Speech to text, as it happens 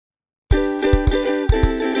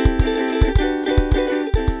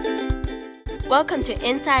Welcome to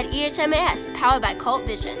Inside EHMAS, powered by Cult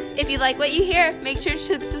Vision. If you like what you hear, make sure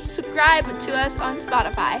to subscribe to us on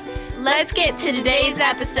Spotify. Let's get to today's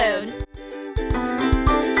episode.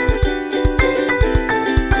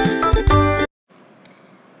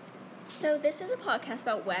 So this is a podcast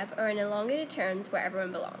about web, or in elongated terms, where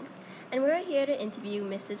everyone belongs. And we're here to interview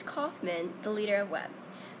Mrs. Kaufman, the leader of web.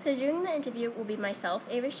 So during the interview will be myself,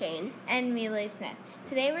 Ava Shane, and me, Lily Smith.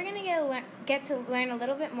 Today we're going to get to learn a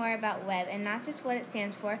little bit more about web, and not just what it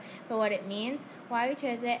stands for, but what it means, why we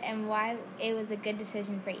chose it, and why it was a good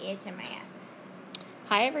decision for EHMIS.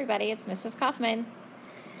 Hi everybody, it's Mrs. Kaufman.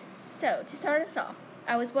 So to start us off,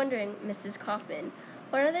 I was wondering, Mrs. Kaufman,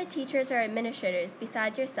 what other teachers or administrators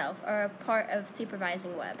besides yourself are a part of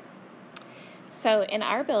supervising web? So in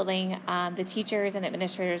our building, the teachers and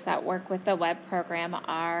administrators that work with the web program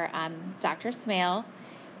are Dr. Smale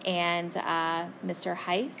and Mr.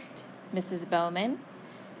 Heist, Mrs. Bowman,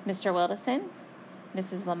 Mr. Wildison,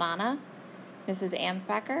 Mrs. Lamanna, Mrs.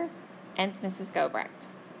 Amsbacher, and Mrs. Gobrecht.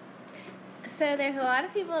 So there's a lot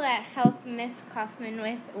of people that help Miss Kaufman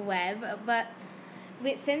with web, but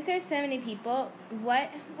since there's so many people, what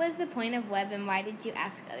was the point of web, and why did you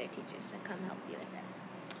ask other teachers to come help you with it?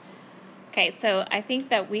 Okay, so I think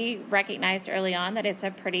that we recognized early on that it's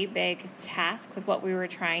a pretty big task with what we were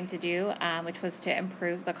trying to do, which was to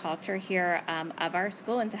improve the culture here of our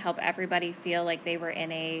school and to help everybody feel like they were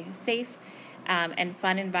in a safe and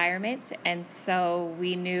fun environment. And so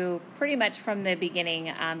we knew pretty much from the beginning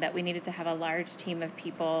that we needed to have a large team of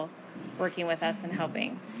people working with us and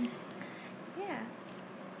helping. Yeah.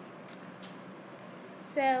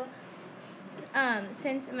 So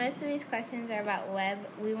since most of these questions are about web,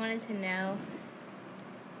 we wanted to know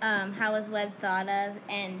how was web thought of,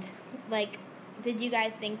 and did you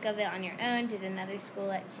guys think of it on your own? Did another school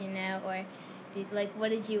let you know, or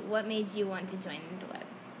what made you want to join into web?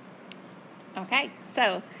 Okay,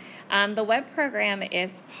 so the web program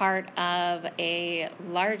is part of a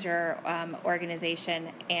larger organization,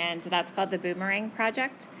 and that's called the Boomerang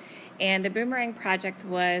Project. And the Boomerang Project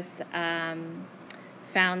was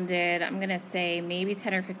founded, I'm going to say maybe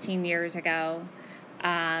 10 or 15 years ago,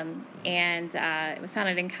 and it was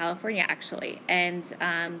founded in California, actually. And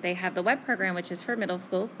they have the web program, which is for middle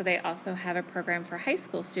schools, but they also have a program for high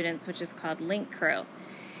school students, which is called Link Crew.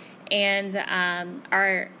 And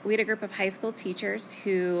we had a group of high school teachers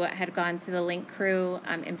who had gone to the Link Crew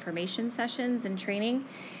information sessions and training,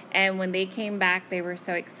 and when they came back, they were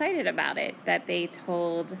so excited about it that they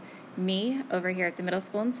told me over here at the middle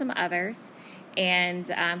school and some others, and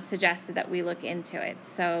suggested that we look into it.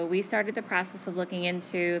 So we started the process of looking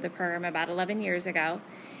into the program about 11 years ago,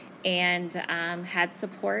 and had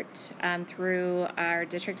support through our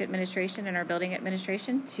district administration and our building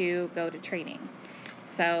administration to go to training.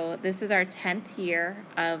 So this is our 10th year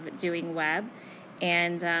of doing web,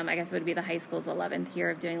 and I guess it would be the high school's 11th year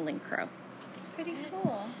of doing Link Crew. It's pretty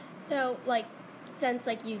cool. So, since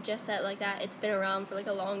you just said that, it's been around for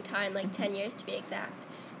a long time, 10 years to be exact.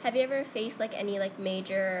 Have you ever faced any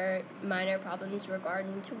major, minor problems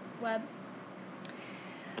regarding to web?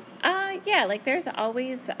 Yeah, there's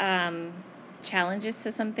always challenges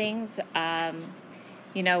to some things.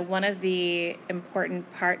 One of the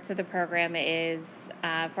important parts of the program is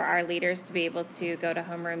for our leaders to be able to go to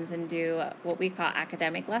homerooms and do what we call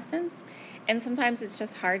academic lessons. And sometimes it's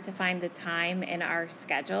just hard to find the time in our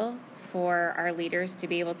schedule for our leaders to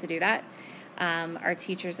be able to do that. Our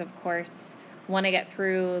teachers, of course, want to get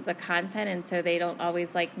through the content, and so they don't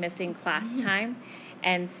always like missing class time.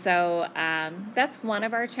 And so that's one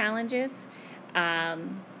of our challenges.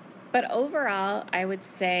 But overall, I would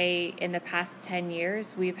say in the past 10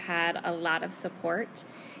 years, we've had a lot of support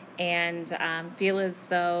and feel as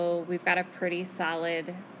though we've got a pretty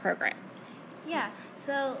solid program. Yeah,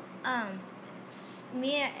 so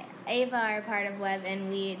me and Ava are part of web, and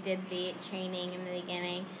we did the training in the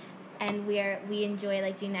beginning, and we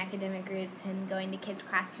enjoy doing academic groups and going to kids'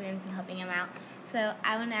 classrooms and helping them out. So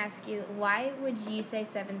I want to ask you, why would you say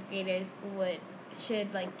 7th graders should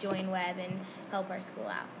join web and help our school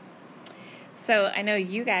out? So I know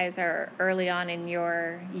you guys are early on in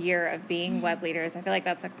your year of being web leaders. I feel like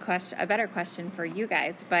that's a better question for you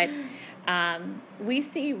guys. But we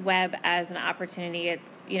see web as an opportunity.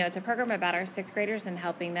 It's a program about our 6th graders and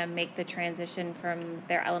helping them make the transition from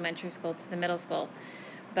their elementary school to the middle school.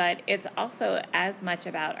 But it's also as much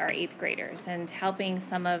about our 8th graders and helping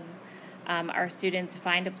some of our students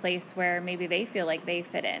find a place where maybe they feel like they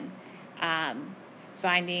fit in.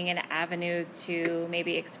 Finding an avenue to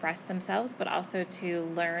maybe express themselves, but also to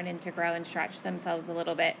learn and to grow and stretch themselves a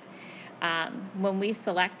little bit. When we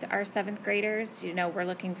select our 7th graders, we're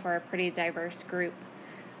looking for a pretty diverse group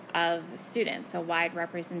of students, a wide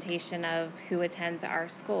representation of who attends our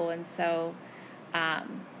school. And so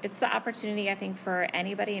it's the opportunity, I think, for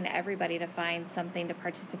anybody and everybody to find something to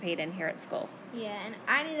participate in here at school. Yeah, and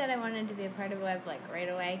I knew that I wanted to be a part of WEB like right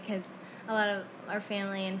away because a lot of our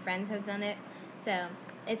family and friends have done it. So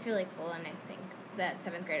it's really cool, and I think that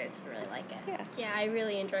 7th graders would really like it. Yeah, I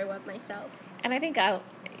really enjoy WEB myself. And I think,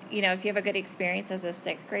 if you have a good experience as a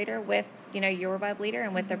 6th grader with, your WEB leader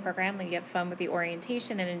and with the program, and you have fun with the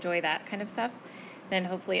orientation and enjoy that kind of stuff, then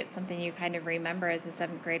hopefully it's something you kind of remember as a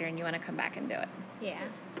 7th grader and you want to come back and do it. Yeah.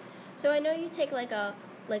 So I know you take like a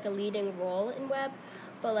leading role in WEB,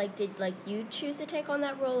 but did you choose to take on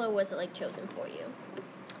that role, or was it chosen for you?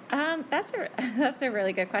 That's a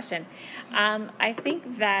really good question. I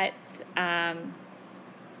think that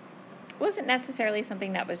wasn't necessarily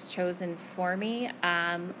something that was chosen for me.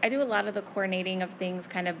 I do a lot of the coordinating of things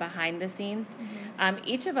kind of behind the scenes.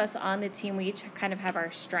 Each of us on the team, we each kind of have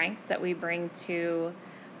our strengths that we bring to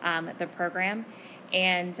the program.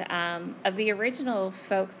 And of the original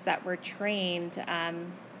folks that were trained,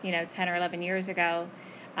 10 or 11 years ago,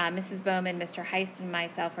 Mrs. Bowman, Mr. Heist, and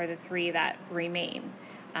myself are the 3 that remain.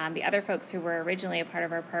 The other folks who were originally a part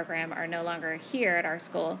of our program are no longer here at our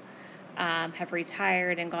school, have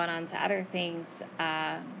retired and gone on to other things.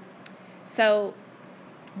 So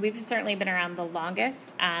we've certainly been around the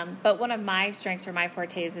longest, but one of my strengths or my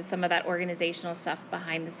fortes is some of that organizational stuff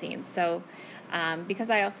behind the scenes. So because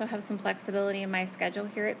I also have some flexibility in my schedule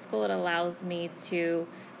here at school, it allows me to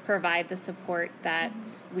provide the support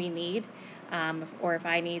that we need, or if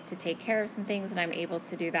I need to take care of some things, and I'm able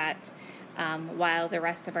to do that while the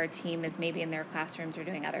rest of our team is maybe in their classrooms or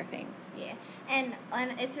doing other things. Yeah, and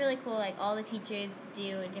it's really cool, all the teachers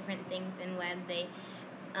do different things in WEB. They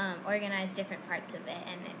organize different parts of it,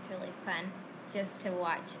 and it's really fun just to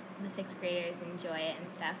watch the 6th graders enjoy it and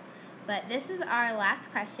stuff. But this is our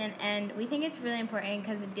last question, and we think it's really important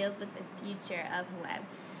because it deals with the future of WEB.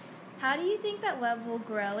 How do you think that WEB will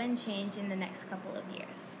grow and change in the next couple of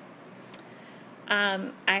years?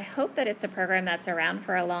 I hope that it's a program that's around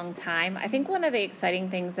for a long time. I think one of the exciting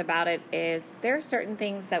things about it is there are certain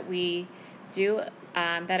things that we do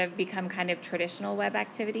that have become kind of traditional WEB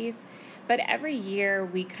activities, but every year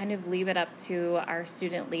we kind of leave it up to our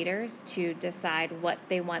student leaders to decide what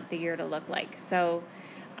they want the year to look like. So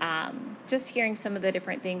just hearing some of the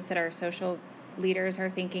different things that our social leaders are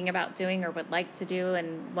thinking about doing or would like to do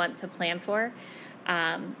and want to plan for,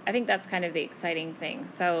 I think that's kind of the exciting thing.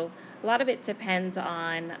 So a lot of it depends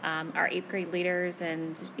on our 8th grade leaders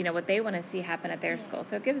and what they want to see happen at their school.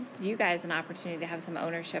 So it gives you guys an opportunity to have some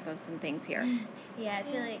ownership of some things here. Yeah,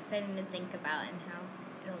 it's really exciting to think about and how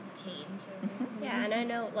it'll change. Yeah, and I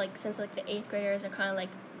know since the 8th graders are kind of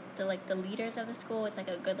the leaders of the school, it's a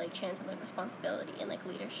good chance of responsibility and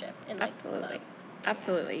leadership and Absolutely.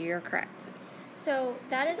 Absolutely, you're correct. So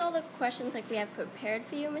that is all the questions we have prepared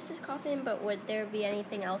for you, Mrs. Kaufman, but would there be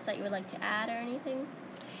anything else that you would like to add or anything?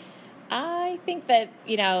 I think that,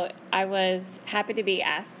 I was happy to be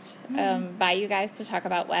asked by you guys to talk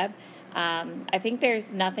about WEB. I think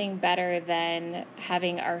there's nothing better than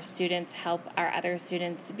having our students help our other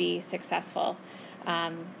students be successful.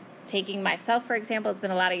 Taking myself, for example, it's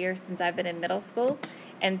been a lot of years since I've been in middle school.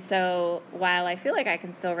 And so while I feel like I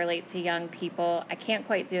can still relate to young people, I can't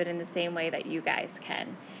quite do it in the same way that you guys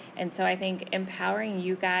can. And so I think empowering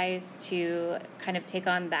you guys to kind of take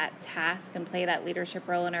on that task and play that leadership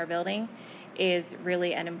role in our building is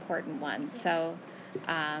really an important one. So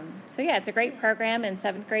yeah, it's a great program. And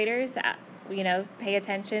 7th graders, pay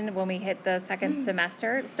attention when we hit the second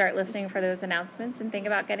semester, start listening for those announcements and think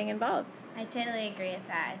about getting involved. I totally agree with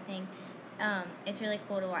that. I think it's really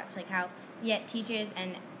cool to watch how teachers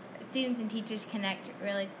and students and teachers connect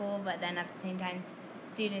really cool, but then at the same time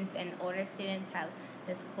students and older students have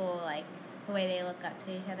this cool the way they look up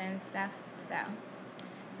to each other and stuff. So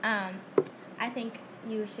I think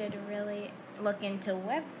you should really look into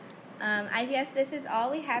WEB. I guess this is all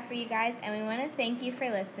we have for you guys, and we want to thank you for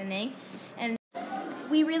listening. And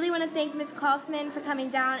we really want to thank Ms. Kaufman for coming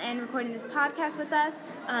down and recording this podcast with us.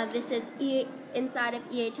 This is Inside of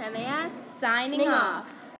EHMAS, signing off.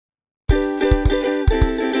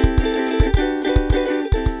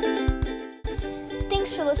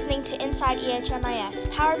 Thanks for listening to Inside EHMIS,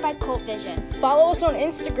 powered by Colt Vision. Follow us on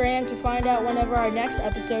Instagram to find out whenever our next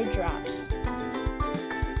episode drops.